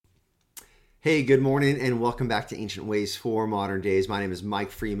Hey, good morning and welcome back to Ancient Ways for Modern Days. My name is Mike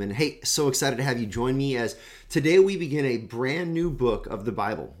Freeman. Hey, so excited to have you join me as today we begin a brand new book of the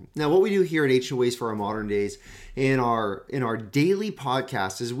Bible. Now, what we do here at Ancient Ways for our Modern Days in our daily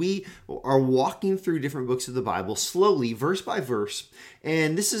podcast is we are walking through different books of the Bible slowly, verse by verse,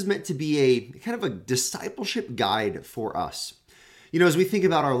 and this is meant to be a kind of a discipleship guide for us. You know, as we think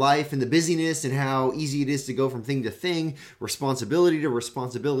about our life and the busyness and how easy it is to go from thing to thing, responsibility to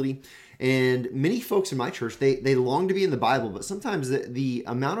responsibility, and many folks in my church, they long to be in the Bible, but sometimes the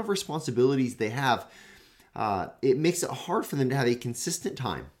amount of responsibilities they have, it makes it hard for them to have a consistent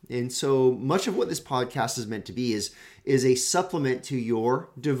time. And so much of what this podcast is meant to be is a supplement to your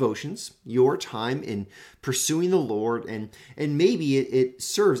devotions, your time in pursuing the Lord, and maybe it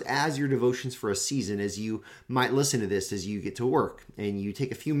serves as your devotions for a season as you might listen to this as you get to work and you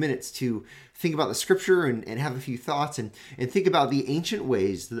take a few minutes to think about the scripture and have a few thoughts and think about the ancient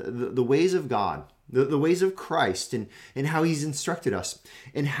ways, the ways of God, the ways of Christ and how he's instructed us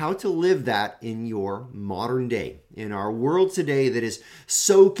and how to live that in your modern day. In our world today that is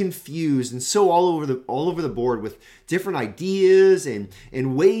so confused and so all over the board with different ideas and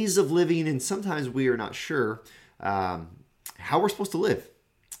ways of living, and sometimes we are not sure how we're supposed to live.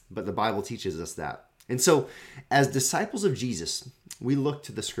 But the Bible teaches us that. And so as disciples of Jesus, we look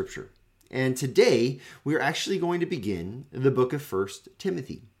to the scripture. And today we're actually going to begin the book of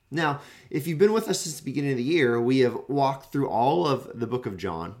 1Timothy. Now, if you've been with us since the beginning of the year, we have walked through all of the book of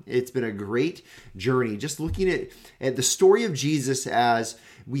John. It's been a great journey, just looking at the story of Jesus as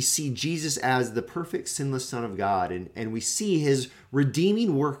we see Jesus as the perfect, sinless Son of God, and we see his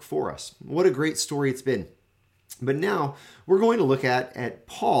redeeming work for us. What a great story it's been. But now we're going to look at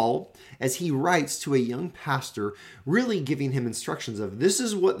Paul as he writes to a young pastor, really giving him instructions of this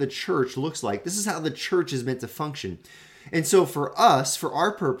is what the church looks like. This is how the church is meant to function. And so for us, for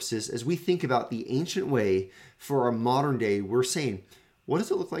our purposes, as we think about the ancient way for our modern day, we're saying, what does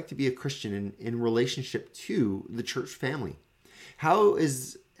it look like to be a Christian in relationship to the church family? How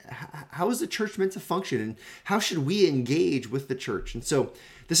is the church meant to function, and how should we engage with the church? And so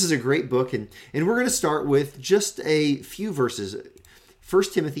this is a great book, and we're going to start with just a few verses. 1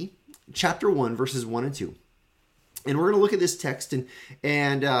 Timothy chapter 1, verses 1 and 2. And we're going to look at this text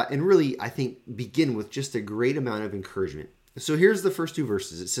and really, I think, begin with just a great amount of encouragement. So here's the first two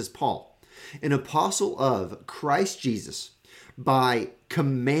verses. It says, Paul, an apostle of Christ Jesus, by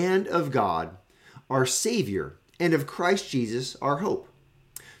command of God, our Savior, and of Christ Jesus, our hope.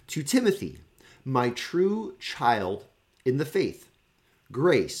 To Timothy, my true child in the faith,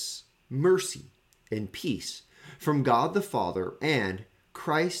 grace, mercy, and peace from God the Father and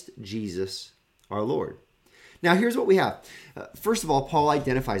Christ Jesus, our Lord. Now, here's what we have. First of all, Paul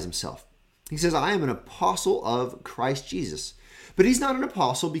identifies himself. He says, I am an apostle of Christ Jesus. But he's not an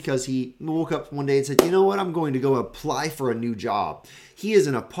apostle because he woke up one day and said, you know what, I'm going to go apply for a new job. He is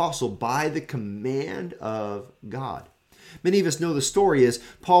an apostle by the command of God. Many of us know the story as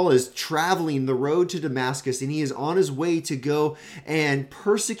Paul is traveling the road to Damascus and he is on his way to go and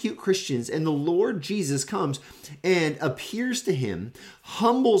persecute Christians. And the Lord Jesus comes and appears to him,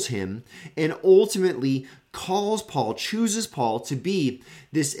 humbles him, and ultimately calls Paul, chooses Paul to be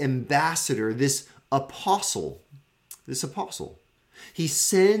this ambassador, this apostle. He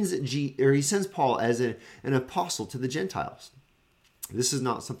sends Paul as an apostle to the Gentiles. This is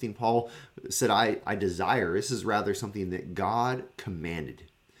not something Paul said, I desire. This is rather something that God commanded.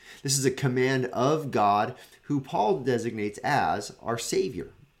 This is a command of God who Paul designates as our Savior.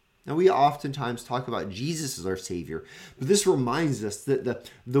 Now, we oftentimes talk about Jesus as our Savior, but this reminds us that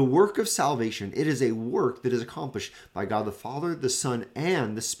the work of salvation, it is a work that is accomplished by God the Father, the Son,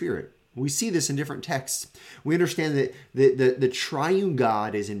 and the Spirit. We see this in different texts. We understand that the triune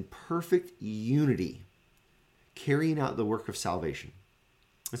God is in perfect unity, carrying out the work of salvation.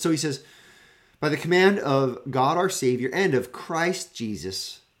 And so he says, by the command of God our Savior and of Christ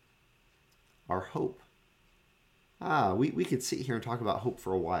Jesus, our hope. We could sit here and talk about hope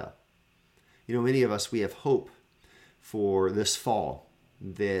for a while. You know, many of us, we have hope for this fall,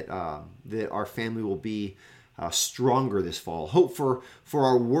 that our family will be stronger this fall. Hope for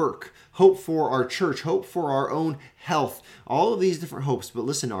our work, hope for our church, hope for our own health, all of these different hopes. But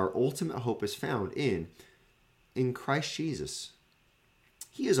listen, our ultimate hope is found in Christ Jesus.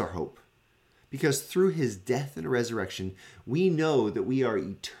 He is our hope, because through his death and resurrection, we know that we are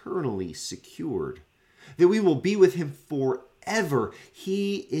eternally secured, that we will be with him forever.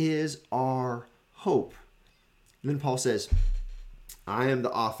 He is our hope. And then Paul says, I am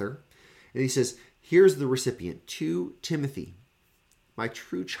the author. And he says, here's the recipient, to Timothy, my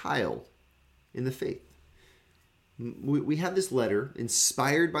true child in the faith. We have this letter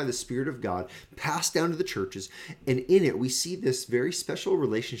inspired by the Spirit of God, passed down to the churches, and in it we see this very special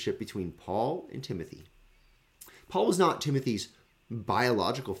relationship between Paul and Timothy. Paul was not Timothy's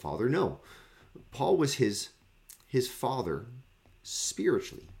biological father, no. Paul was his father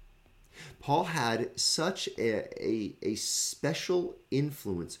spiritually. Paul had such a special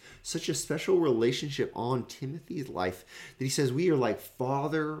influence, such a special relationship on Timothy's life that he says we are like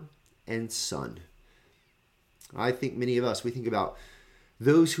father and son. I think many of us, we think about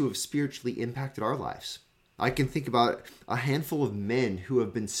those who have spiritually impacted our lives. I can think about a handful of men who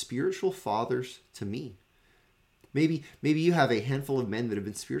have been spiritual fathers to me. Maybe you have a handful of men that have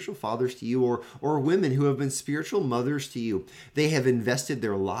been spiritual fathers to you, or women who have been spiritual mothers to you. They have invested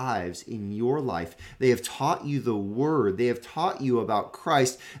their lives in your life. They have taught you the word. They have taught you about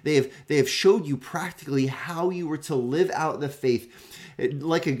Christ. They have showed you practically how you were to live out the faith.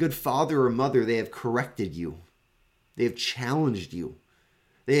 Like a good father or mother, they have corrected you. They have challenged you.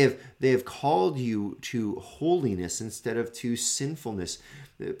 They have called you to holiness instead of to sinfulness.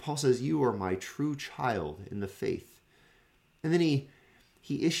 Paul says, you are my true child in the faith. And then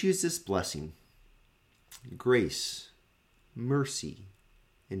he issues this blessing: grace, mercy,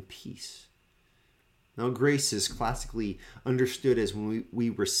 and peace. Now, grace is classically understood as when we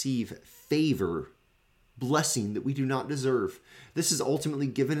receive favor, blessing that we do not deserve. This is ultimately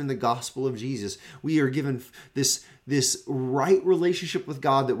given in the gospel of Jesus. We are given this right relationship with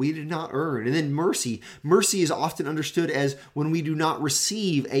God that we did not earn. And then mercy. Mercy is often understood as when we do not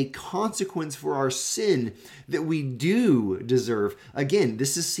receive a consequence for our sin that we do deserve. Again,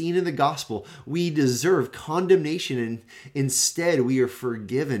 this is seen in the gospel. We deserve condemnation, and instead we are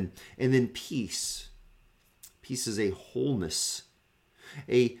forgiven. And then peace. Peace is a wholeness.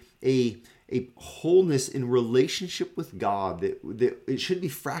 A wholeness in relationship with God that it should be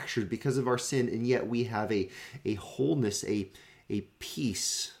fractured because of our sin, and yet we have a wholeness, a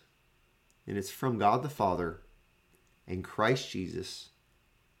peace, and it's from God the Father and Christ Jesus,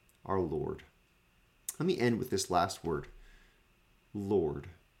 our Lord. Let me end with this last word, Lord.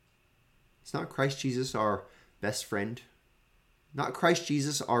 It's not Christ Jesus, our best friend, not Christ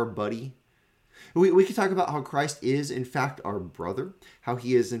Jesus, our buddy. We could talk about how Christ is, in fact, our brother, how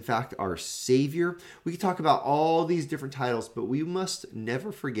he is, in fact, our Savior. We could talk about all these different titles, but we must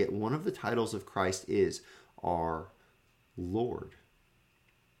never forget one of the titles of Christ is our Lord.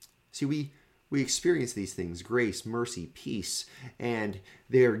 See, we experience these things, grace, mercy, peace, and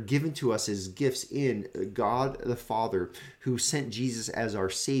they're given to us as gifts in God the Father, who sent Jesus as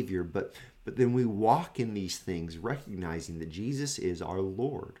our Savior. But then we walk in these things recognizing that Jesus is our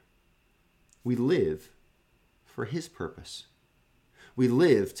Lord. We live for his purpose. We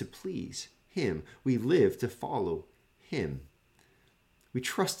live to please him. We live to follow him. We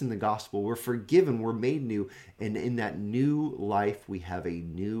trust in the gospel. We're forgiven. We're made new. And in that new life, we have a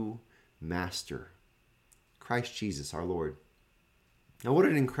new master, Christ Jesus, our Lord. Now, what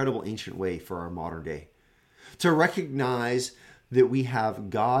an incredible ancient way for our modern day to recognize that we have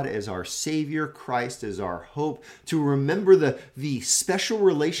God as our Savior, Christ as our hope, to remember the special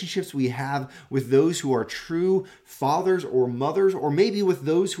relationships we have with those who are true fathers or mothers, or maybe with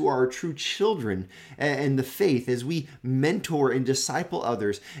those who are true children and the faith as we mentor and disciple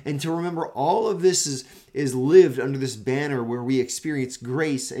others, and to remember all of this is lived under this banner where we experience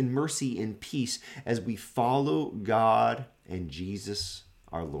grace and mercy and peace as we follow God and Jesus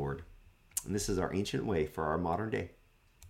our Lord. And this is our ancient way for our modern day.